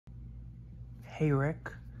Hey, Rick.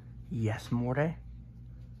 Yes, Morty?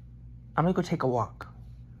 I'm gonna go take a walk.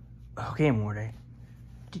 Okay, Morty.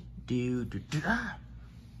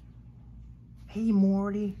 Hey,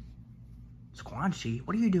 Morty. Squanchy,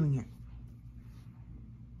 what are you doing here?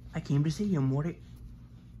 I came to see you, Morty.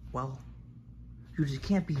 Well, you just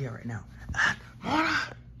can't be here right now. Morty!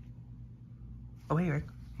 Oh, hey, Rick.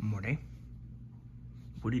 Morty.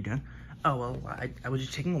 What are you doing? Oh, well, I was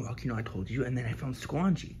just taking a walk, I told you, and then I found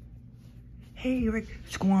Squanchy. Hey, Rick.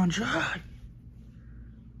 Squanchy!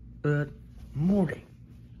 Morty.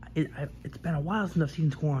 It's been a while since I've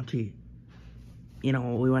seen Squanchy.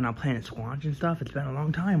 We went out playing at Squanch and stuff. It's been a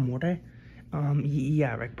long time, Morty.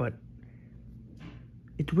 Yeah, Rick, but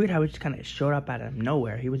it's weird how he just kind of showed up out of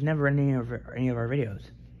nowhere. He was never in any of our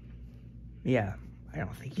videos. Yeah, I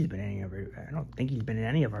don't think he's been in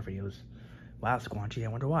any of our videos. Wow, Squanchy, I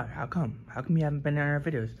wonder why. How come? How come you haven't been in our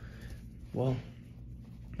videos? Well,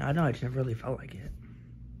 I don't know. I just never really felt like it.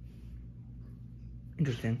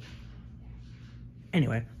 Interesting.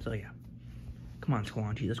 Anyway, so yeah. Come on,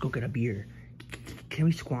 Squanchy, let's go get a beer. Can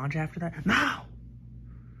we squanch after that? No!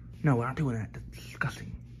 No, we're not doing that. That's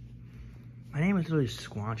disgusting. My name is literally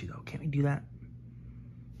Squanchy, though. Can't we do that?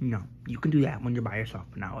 No. You can do that when you're by yourself,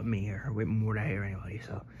 but not with me or with Morty or anybody.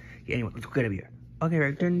 So, yeah, anyway, let's go get a beer. Okay,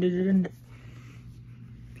 Rick.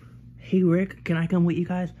 Hey, Rick, can I come with you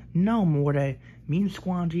guys? No, Morty. Me and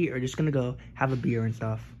Squanchy are just gonna go have a beer and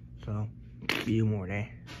stuff. So, see you, Morty.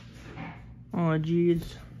 Oh, jeez.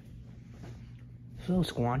 So,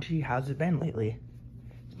 Squanchy, how's it been lately?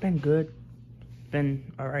 It's been good. It's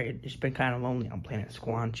been alright. It's been kind of lonely. I'm playing at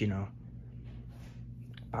Squanch,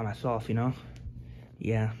 by myself,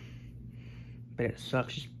 Yeah. But it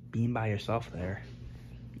sucks just being by yourself there.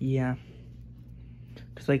 Yeah.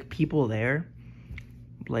 Because, people there,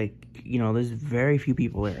 there's very few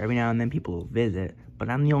people there. Every now and then people visit, but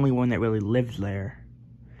I'm the only one that really lives there.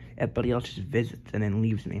 Everybody else just visits and then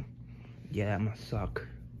leaves me. Yeah, that must suck.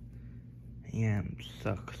 Yeah, it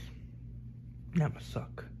sucks. That must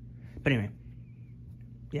suck. But anyway,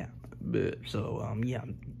 yeah. Yeah,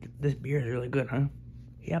 this beer is really good, huh?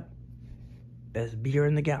 Yep. Best beer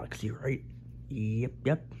in the galaxy, right?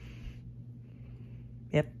 Yep.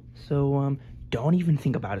 So, don't even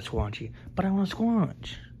think about it, Squanchy. But I want to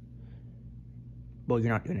squanch. Well, you're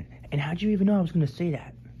not doing it. And how'd you even know I was going to say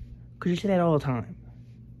that? Because you say that all the time.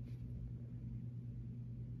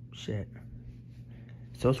 Shit.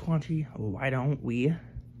 So, Squanchy, why don't we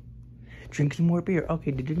drink some more beer?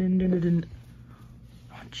 Okay.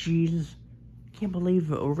 Oh, Jesus. Can't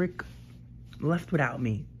believe Rick left without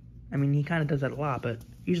me. I mean, he kind of does that a lot, but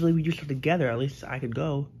usually we do stuff together. At least I could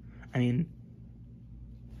go. I mean,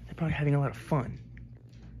 they're probably having a lot of fun.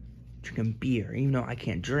 Drinking beer, even though I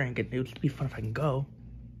can't drink. It would just be fun if I can go.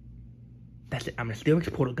 That's it. I'm going to steal Rick's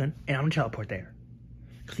portal gun, and I'm going to teleport there.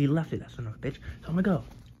 Because he left it, that son of a bitch. So I'm going to go.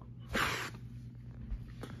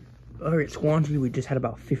 Alright, Squanchy, we just had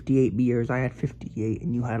about 58 beers. I had 58,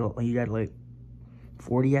 and you had like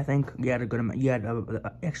 40, I think. You had a good amount. You had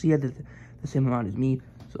actually you had the same amount as me.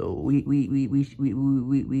 So we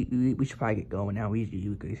should probably get going now. We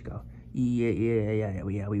should go. Yeah.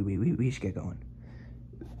 We should get going.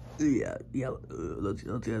 Yeah. Let's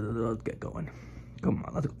get going. Come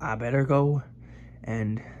on, I better go,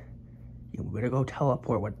 and we better go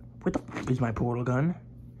teleport. Where the f is my portal gun?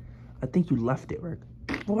 I think you left it, Rick.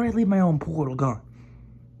 Why would I leave my own portal gun?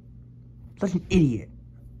 Such an idiot.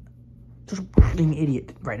 Such a fucking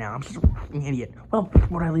idiot right now. I'm such a fucking idiot. Well, why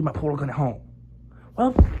would I leave my portal gun at home?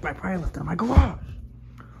 Well, I probably left it in my garage.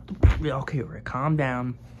 Okay, Rick, calm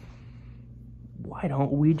down. Why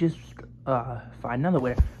don't we just find another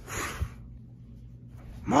way?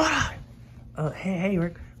 Morty! Hey,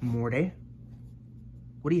 Rick. Morty?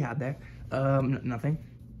 What do you have there? Nothing.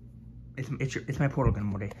 It's my portal gun,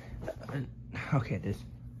 Morty. Okay, this.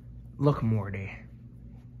 Look, Morty.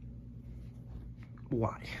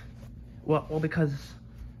 Why? Well, because.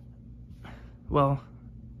 Well,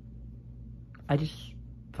 I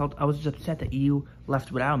was just upset that you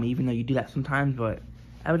left without me, even though you do that sometimes. But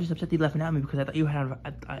I was just upset that you left without me because I thought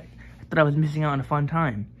I thought I was missing out on a fun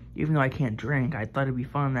time. Even though I can't drink, I thought it'd be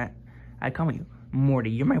fun that I'd come with you.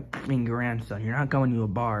 Morty, you're my fucking grandson. You're not going to a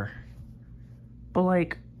bar. But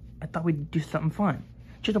I thought we'd do something fun.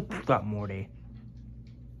 Just a up, Morty.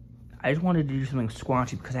 I just wanted to do something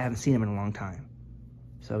Squanchy because I haven't seen him in a long time.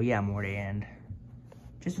 So yeah, Morty, and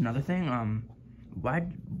just another thing, why?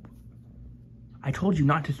 I told you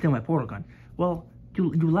not to steal my portal gun. Well,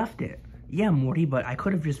 you left it. Yeah, Morty, but I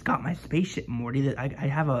could have just got my spaceship, Morty. That I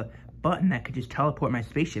have a button that could just teleport my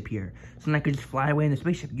spaceship here. So then I could just fly away in the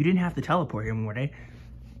spaceship. You didn't have to teleport here, Morty.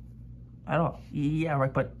 at all. Yeah,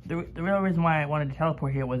 right, but the real reason why I wanted to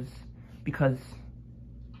teleport here was because,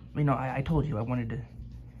 you know, I told you I wanted to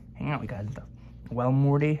hang out with you guys and stuff. Well,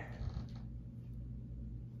 Morty,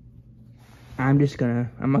 I'm not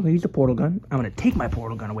gonna use the portal gun. I'm gonna take my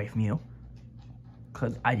portal gun away from you,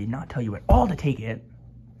 because I did not tell you at all to take it.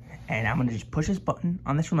 And I'm gonna just push this button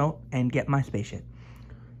on this remote and get my spaceship.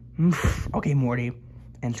 Okay, Morty.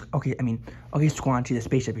 Okay, Squanchy, the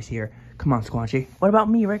spaceship is here. Come on, Squanchy. What about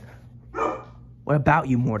me, Rick? What about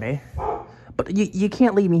you, Morty? But you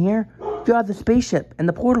can't leave me here. You have the spaceship and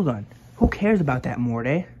the portal gun. Who cares about that,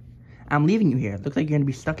 Morty? I'm leaving you here. Looks like you're gonna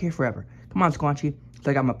be stuck here forever. Come on, Squanchy.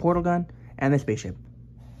 So I got my portal gun and the spaceship.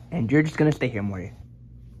 And you're just gonna stay here, Morty.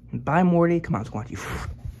 Bye, Morty. Come on, Squanchy.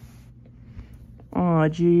 Aw,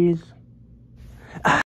 jeez.